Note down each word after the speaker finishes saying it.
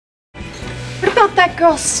about that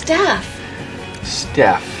girl, Steph?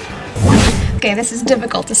 Steph. Okay, this is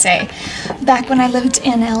difficult to say. Back when I lived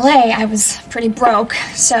in LA, I was pretty broke,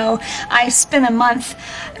 so I spent a month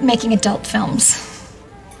making adult films.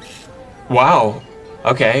 Wow.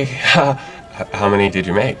 Okay. How many did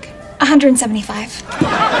you make? 175.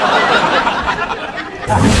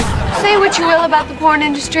 Say what you will about the porn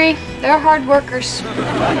industry, they're hard workers.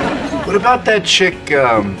 What about that chick,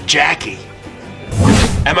 Jackie?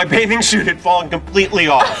 And my bathing suit had fallen completely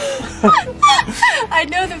off. I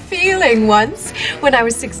know the feeling. Once, when I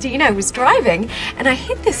was 16, I was driving, and I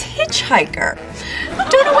hit this hitchhiker.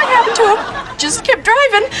 Don't know what happened to him, just kept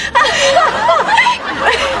driving.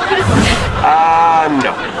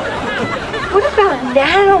 No. What about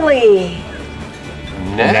Natalie?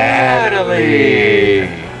 Natalie.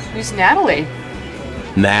 Who's Natalie?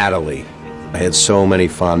 Natalie. I had so many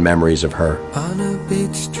fond memories of her.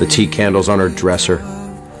 The tea candles on her dresser,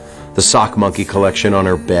 the sock monkey collection on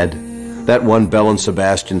her bed, that one Belle and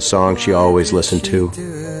Sebastian song she always listened to,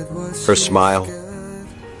 her smile.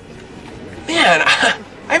 Man, I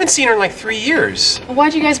haven't seen her in like 3 years.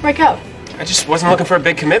 Why'd you guys break up? I just wasn't looking for a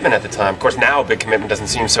big commitment at the time. Of course, now a big commitment doesn't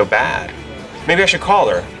seem so bad. Maybe I should call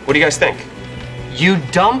her. What do you guys think? You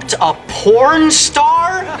dumped a porn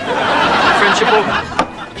star? Friendship over.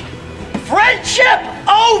 Friendship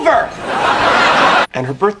over! And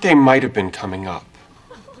her birthday might have been coming up.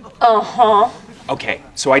 Uh-huh. Okay,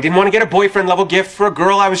 so I didn't want to get a boyfriend-level gift for a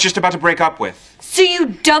girl I was just about to break up with. So you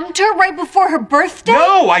dumped her right before her birthday?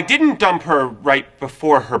 No, I didn't dump her right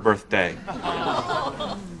before her birthday.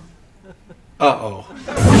 Uh-oh.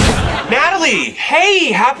 Natalie,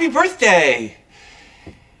 hey, happy birthday.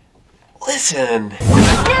 Listen.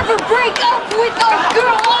 Never break up with a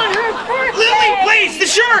girl on her birthday! Lily, please, the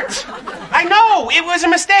shirt! I know, it was a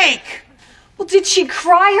mistake. Well, did she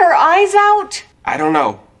cry her eyes out? I don't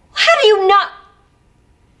know. How do you not...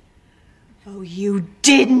 Oh, you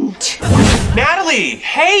didn't. Natalie,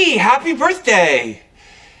 hey, happy birthday.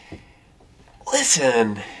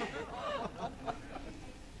 Listen.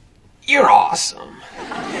 You're awesome.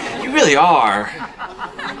 You really are.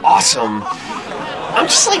 Awesome. I'm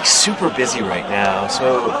just like super busy right now,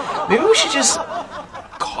 so maybe we should just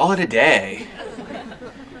call it a day.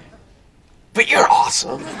 But you're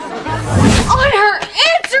awesome. On her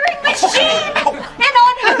answering machine! Ow. And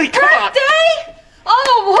on her Lily, come on. birthday?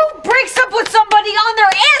 Oh, who breaks up with somebody on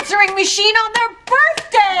their answering machine on their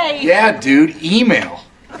birthday? Yeah, dude, email.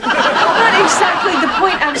 Not exactly the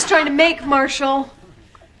point I was trying to make, Marshall.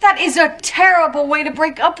 That is a terrible way to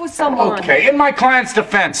break up with someone. Okay, in my client's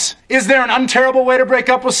defense, is there an unterrible way to break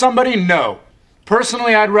up with somebody? No.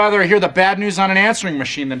 Personally, I'd rather hear the bad news on an answering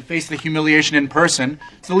machine than face the humiliation in person.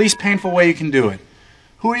 It's the least painful way you can do it.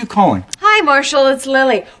 Who are you calling? Hi, Marshall, it's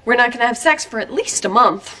Lily. We're not gonna have sex for at least a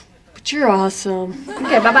month. But you're awesome.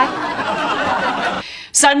 Okay, bye-bye.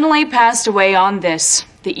 Suddenly passed away on this,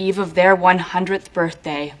 the eve of their 100th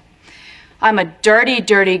birthday. I'm a dirty,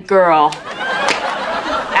 dirty girl.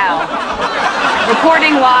 Al.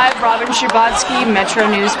 Reporting live, Robin Scherbatsky, Metro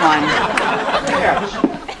News 1.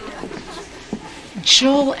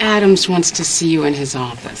 Joel Adams wants to see you in his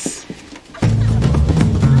office.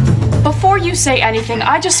 Before you say anything,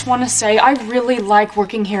 I just want to say I really like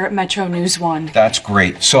working here at Metro News 1. That's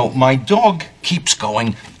great. So my dog keeps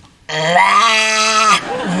going. What?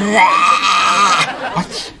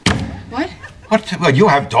 What? What? Well, you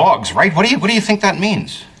have dogs, right? What do you think that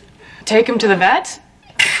means? Take him to the vet?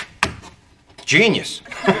 Genius.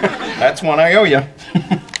 That's one I owe you.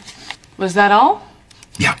 Was that all?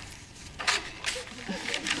 Yeah.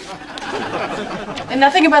 And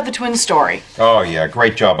nothing about the twin story. Oh, yeah.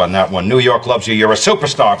 Great job on that one. New York loves you. You're a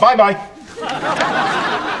superstar. Bye-bye.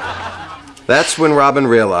 That's when Robin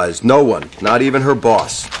realized no one, not even her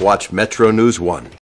boss, watched Metro News 1.